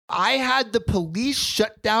I had the police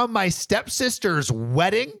shut down my stepsister's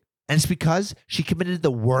wedding, and it's because she committed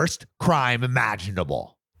the worst crime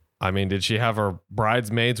imaginable. I mean, did she have her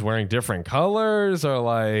bridesmaids wearing different colors or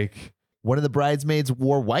like? One of the bridesmaids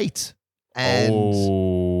wore white. And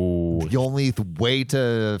the only way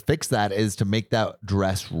to fix that is to make that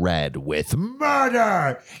dress red with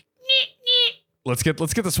murder. Let's get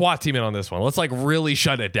the SWAT team in on this one. Let's like really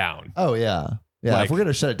shut it down. Oh, yeah. Yeah, Like, if we're going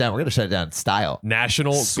to shut it down, we're going to shut it down in style.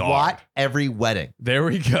 National SWAT Guard. every wedding. There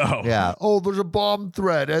we go. Yeah. Oh, there's a bomb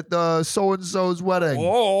threat at the so-and-so's wedding.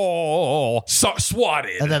 Oh,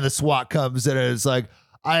 swatted. And then the SWAT comes in and it's like,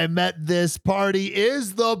 I met this party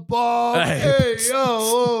is the bomb. Hey, yo.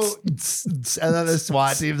 Oh. And then the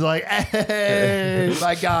SWAT team's like, hey,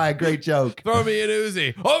 my guy, great joke. Throw me an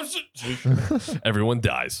Uzi. Oh, shit. Everyone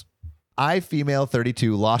dies. I, female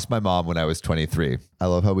 32, lost my mom when I was 23. I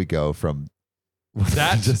love how we go from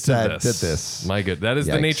That just said this. to this. My good. That is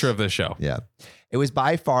the Yikes. nature of this show. Yeah. It was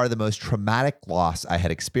by far the most traumatic loss I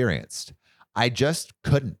had experienced. I just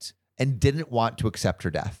couldn't and didn't want to accept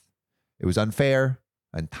her death. It was unfair,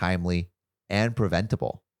 untimely, and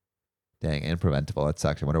preventable. Dang, and preventable. That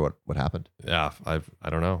sucks. I wonder what happened. Yeah, I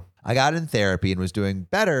don't know. I got in therapy and was doing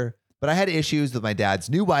better, but I had issues with my dad's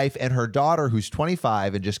new wife and her daughter, who's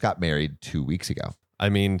 25 and just got married 2 weeks ago. I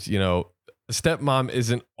mean, you know, stepmom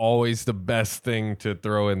isn't always the best thing to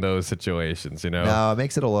throw in those situations, you know? No, it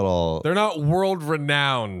makes it a little... They're not world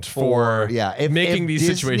renowned for if making these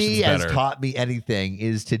Disney situations better. has taught me anything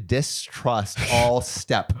is to distrust all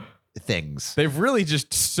step things. They've really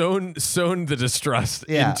just sown the distrust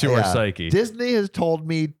into our psyche. Disney has told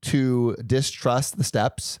me to distrust the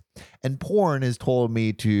steps, and porn has told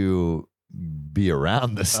me to be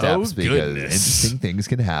around the steps because interesting things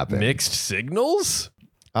can happen. Mixed signals?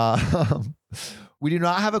 We do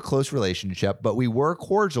not have a close relationship, but we were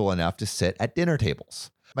cordial enough to sit at dinner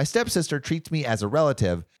tables. My stepsister treats me as a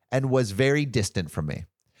relative and was very distant from me.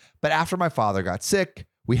 But after my father got sick,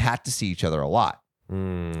 we had to see each other a lot.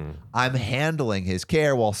 I'm handling his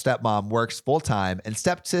care while stepmom works full-time and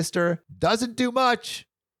stepsister doesn't do much,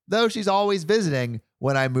 though she's always visiting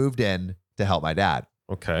when I moved in to help my dad.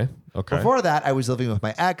 Okay. Before that, I was living with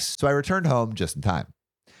my ex, so I returned home just in time.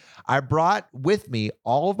 I brought with me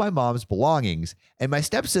all of my mom's belongings, and my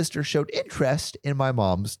stepsister showed interest in my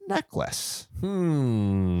mom's necklace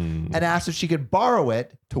and asked if she could borrow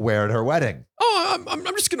it to wear at her wedding. Oh, I'm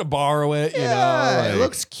just going to borrow it, you know. It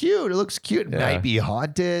looks cute. It looks cute. It might be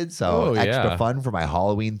haunted, so extra fun for my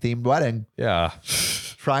Halloween-themed wedding. Yeah.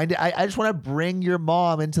 I just want to bring your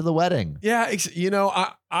mom into the wedding. Yeah, you know,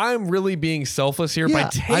 I'm really being selfless here by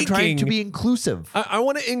taking... I'm trying to be inclusive. I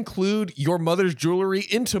want to include your mother's jewelry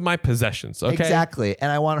into my possessions, okay? Exactly,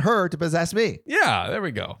 and I want her to possess me. Yeah, there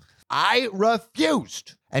we go. I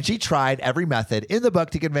refused, and she tried every method in the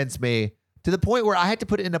book to convince me, to the point where I had to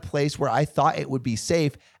put it in a place where I thought it would be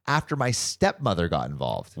safe after my stepmother got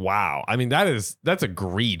involved. Wow. I mean, that's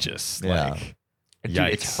egregious. Yeah. Like,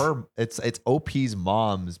 dude, it's OP's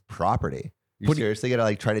mom's property. You seriously gonna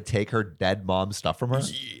like try to take her dead mom's stuff from her?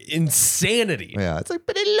 Insanity. Yeah, it's like,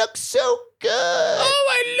 but it looks so good. Oh,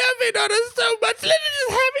 I love it on us so much. Let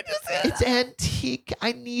me just have it. It's antique.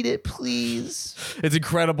 I need it, please. It's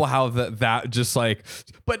incredible how that just like,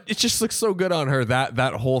 but it just looks so good on her.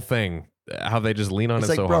 That whole thing, how they just lean on it's it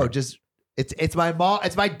like, so bro, hard. It's my mom.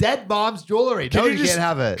 It's my dead mom's jewelry. No, you can't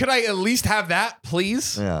have it. Could I at least have that,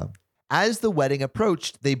 please? Yeah. As the wedding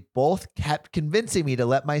approached, they both kept convincing me to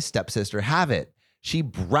let my stepsister have it. She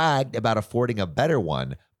bragged about affording a better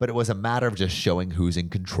one, but it was a matter of just showing who's in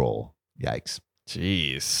control. Yikes.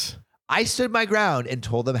 Jeez. I stood my ground and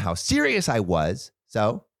told them how serious I was,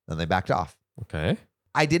 so then they backed off. Okay.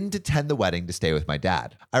 I didn't attend the wedding to stay with my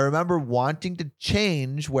dad. I remember wanting to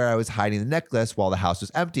change where I was hiding the necklace while the house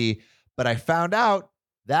was empty, but I found out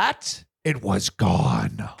that it was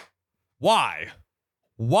gone. Why?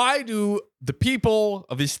 Why do the people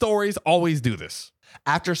of these stories always do this?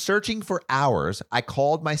 After searching for hours, I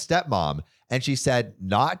called my stepmom and she said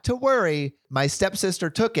not to worry. My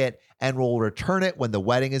stepsister took it and will return it when the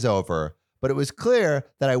wedding is over. But it was clear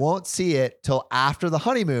that I won't see it till after the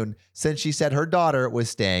honeymoon since she said her daughter was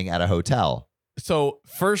staying at a hotel. So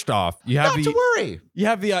first off, you have not to worry. You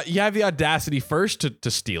have the audacity first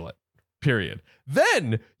to steal it. Period.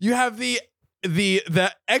 Then you have the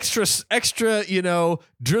extra,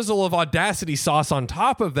 drizzle of audacity sauce on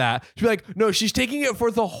top of that. To be like, no, she's taking it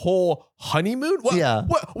for the whole honeymoon. What, Yeah.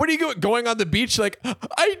 What are you going on the beach? Like,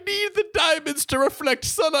 I need the diamonds to reflect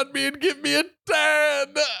sun on me and give me a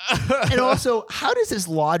tan. And also, how does this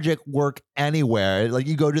logic work anywhere? Like,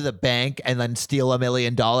 you go to the bank and then steal $1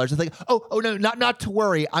 million. It's like, oh no, not to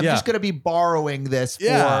worry. I'm just going to be borrowing this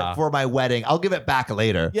for my wedding. I'll give it back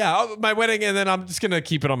later. Yeah, my wedding, and then I'm just going to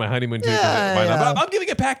keep it on my honeymoon too. Yeah. But I'm giving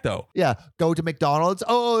it back though. Yeah, go to McDonald's.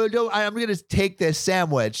 Oh, no, I'm going to take this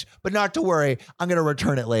sandwich, but not to worry. I'm going to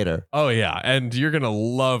return it later. Oh, yeah. And you're going to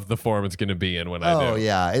love the form it's going to be in when I do. Oh,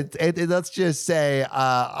 yeah. Let's just say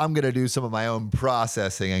I'm going to do some of my own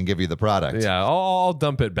processing and give you the product. Yeah, I'll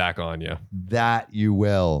dump it back on you. That you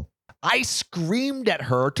will. I screamed at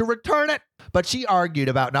her to return it, but she argued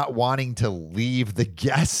about not wanting to leave the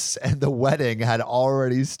guests, and the wedding had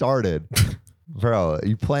already started. Bro,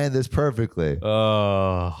 you planned this perfectly.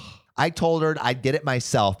 I told her I'd get it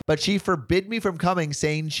myself, but she forbid me from coming,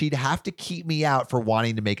 saying she'd have to keep me out for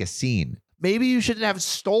wanting to make a scene. Maybe you shouldn't have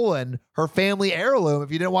stolen her family heirloom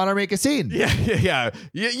if you didn't want her to make a scene. Yeah.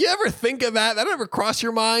 You ever think of that? That ever cross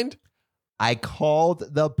your mind? I called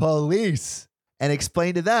the police and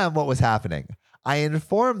explained to them what was happening. I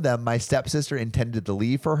informed them my stepsister intended to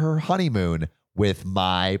leave for her honeymoon with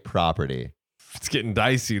my property. It's getting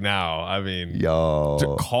dicey now. I mean,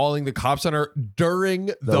 calling the cops on her during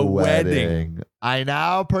the wedding. I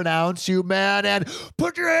now pronounce you man and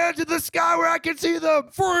put your hands in the sky where I can see them.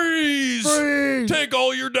 Freeze! Take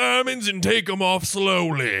all your diamonds and take them off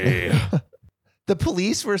slowly. The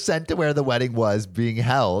police were sent to where the wedding was being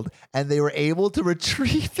held, and they were able to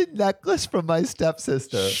retrieve the necklace from my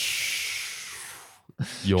stepsister.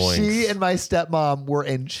 Yoinks. She and my stepmom were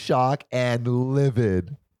in shock and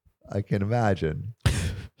livid. I can imagine.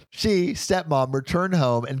 She, stepmom, returned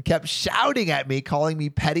home and kept shouting at me, calling me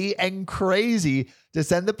petty and crazy to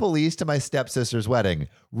send the police to my stepsister's wedding,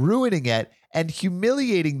 ruining it and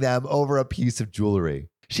humiliating them over a piece of jewelry.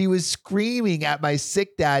 She was screaming at my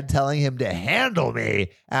sick dad, telling him to handle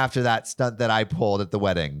me after that stunt that I pulled at the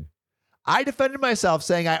wedding. I defended myself,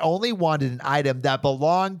 saying I only wanted an item that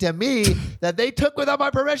belonged to me that they took without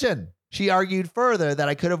my permission. She argued further that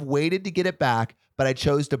I could have waited to get it back, but I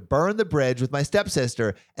chose to burn the bridge with my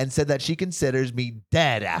stepsister and said that she considers me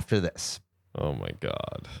dead after this. Oh my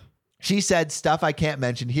God. She said stuff I can't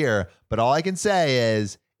mention here, but all I can say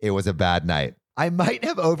is it was a bad night. I might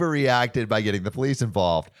have overreacted by getting the police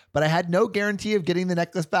involved, but I had no guarantee of getting the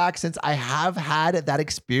necklace back since I have had that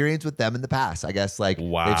experience with them in the past. I guess they've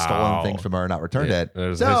stolen things from her and not returned it.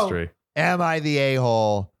 There's history. Am I the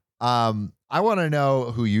a-hole? I want to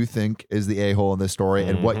know who you think is the a-hole in this story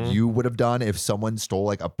and what you would have done if someone stole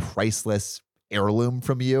like a priceless heirloom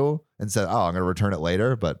from you and said, oh, I'm going to return it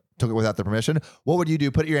later, but took it without the permission. What would you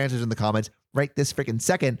do? Put your answers in the comments right this freaking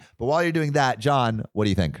second. But while you're doing that, John, what do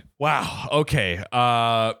you think? Wow. Okay.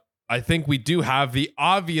 I think we do have the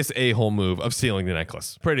obvious a-hole move of stealing the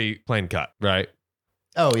necklace. Pretty plain cut, right?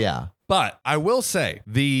 Oh, yeah. But I will say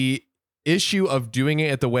the issue of doing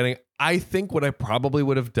it at the wedding, I think what I probably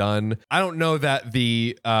would have done, I don't know that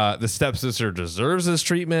the stepsister deserves this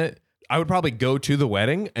treatment. I would probably go to the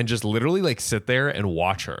wedding and just literally like sit there and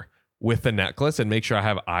watch her with the necklace and make sure I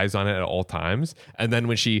have eyes on it at all times. And then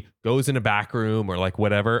when she goes in a back room or like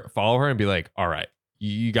whatever, follow her and be like, all right,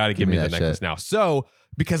 you got to give me the necklace now. So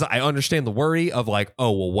because I understand the worry of like,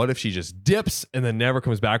 oh, well, what if she just dips and then never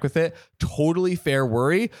comes back with it? Totally fair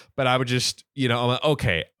worry. But I would just, I'm like,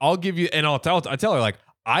 okay, I'll give you, and I tell her like,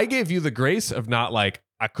 I gave you the grace of not like,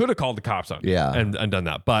 I could have called the cops on you and done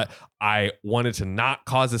that, but I wanted to not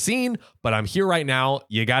cause a scene, but I'm here right now.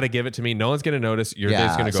 You got to give it to me. No one's going to notice. Your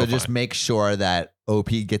day's going to go so fine. just make sure that OP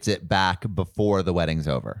gets it back before the wedding's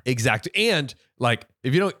over. Exactly. And like,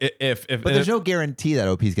 if you don't, but there's no guarantee that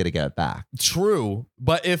OP's going to get it back. True.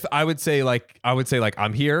 But if I would say like,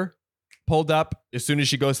 I'm here, pulled up as soon as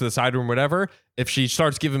she goes to the side room, whatever. If she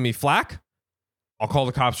starts giving me flack, I'll call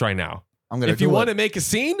the cops right now. If you want to make a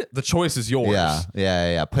scene, the choice is yours.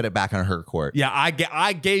 Yeah. Put it back on her court. Yeah,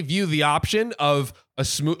 I gave you the option of a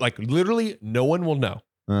smooth, like literally no one will know.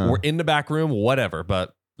 We're in the back room, whatever,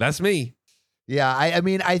 but that's me. Yeah, I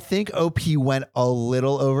mean, I think OP went a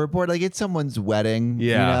little overboard. Like, it's someone's wedding,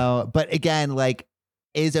 But again, like,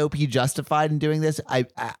 is OP justified in doing this?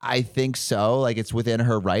 I think so. Like, it's within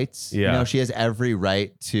her rights. Yeah. She has every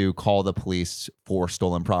right to call the police for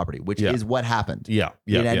stolen property, which is what happened. Yeah.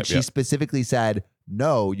 And she specifically said,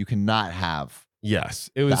 no, you cannot have Yes,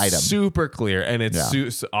 it was item. super clear, and it's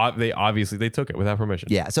Yeah. they took it without permission.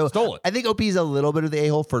 Yeah, so Stole it. I think OP is a little bit of the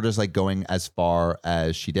a-hole for just like going as far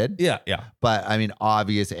as she did. Yeah. But I mean,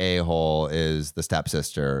 obvious a-hole is the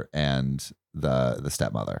stepsister and the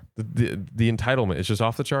stepmother. The entitlement is just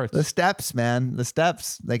off the charts. The steps, man. The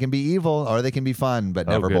steps. They can be evil or they can be fun, but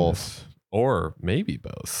never both. Or maybe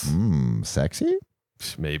both. Sexy?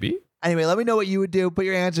 Maybe. Anyway, let me know what you would do. Put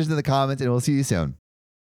your answers in the comments and we'll see you soon.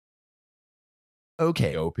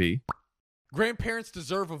 Okay, OP. Grandparents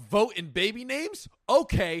deserve a vote in baby names?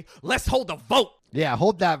 Okay, let's hold a vote. Yeah,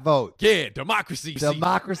 hold that vote. Yeah, democracy.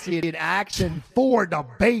 Democracy in action for the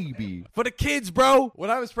baby. For the kids, bro. When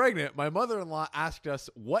I was pregnant, my mother-in-law asked us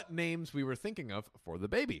what names we were thinking of for the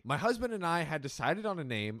baby. My husband and I had decided on a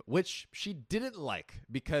name which she didn't like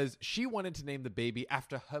because she wanted to name the baby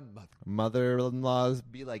after her mother. Mother-in-laws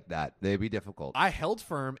be like that. They be difficult. I held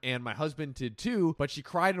firm, and my husband did too, but she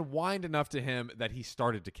cried and whined enough to him that he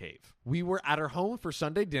started to cave. We were at her home for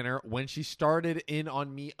Sunday dinner when she started in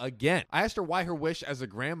on me again. I asked her why her wish as a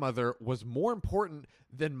grandmother was more important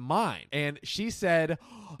than mine, and she said,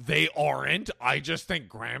 "They aren't. I just think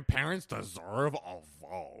grandparents deserve a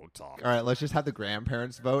vote." All right, let's just have the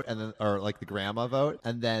grandparents vote and then, or like the grandma vote,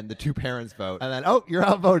 and then the two parents vote, and then, oh, you're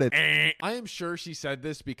outvoted. I am sure she said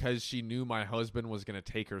this because she knew my husband was going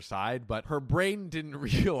to take her side, but her brain didn't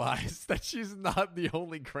realize that she's not the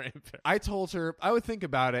only grandparent. I told her I would think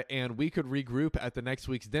about it and we could regroup at the next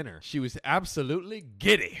week's dinner. She was absolutely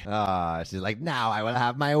giddy. She's like, now I will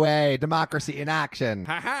have my way. Democracy in action.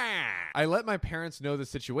 I let my parents know the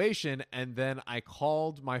situation, and then I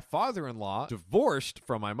called my father-in-law, divorced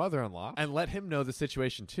from my mother-in-law, and let him know the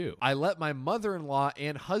situation too. I let my mother-in-law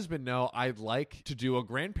and husband know I'd like to do a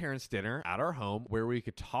grandparents dinner at our home where we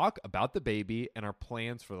could talk about the baby and our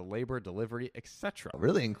plans for the labor, delivery, etc.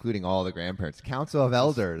 Really including all the grandparents. Council of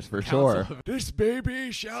Elders, for sure. This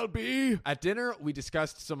baby shall be. At dinner, we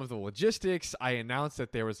discussed some of the logistics. I announced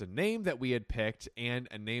that there was a name that we had picked and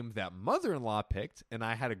a name that mother-in-law picked, and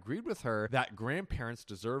I had agreed with her that grandparents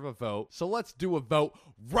deserve a vote. So let's do a vote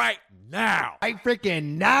right now. Right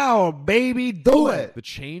freaking now, baby. Do it. The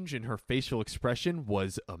change in her facial expression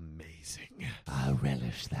was amazing. I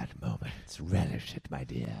relish that moment. Relish it, my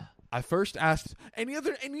dear. I first asked, any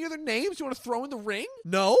other names you want to throw in the ring?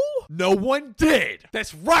 No? No one did.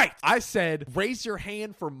 That's right. I said, raise your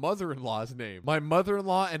hand for mother-in-law's name. My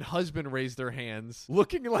mother-in-law and husband raised their hands,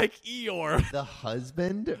 looking like Eeyore. The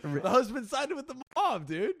husband? The husband sided with the mom,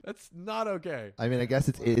 dude. That's not okay. I mean, I guess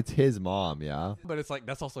it's his mom, yeah? But it's like,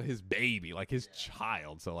 that's also his baby, like his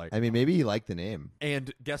child. So like, I mean, maybe he liked the name.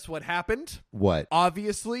 And guess what happened? What?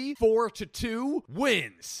 Obviously, 4-2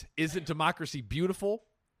 wins. Isn't democracy beautiful?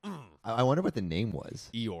 I wonder what the name was.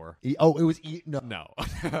 Eeyore. It was no. No.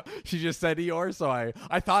 She just said Eeyore, so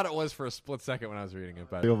I thought it was for a split second when I was reading it,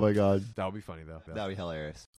 but Oh my god. that would be funny though. That would be hilarious.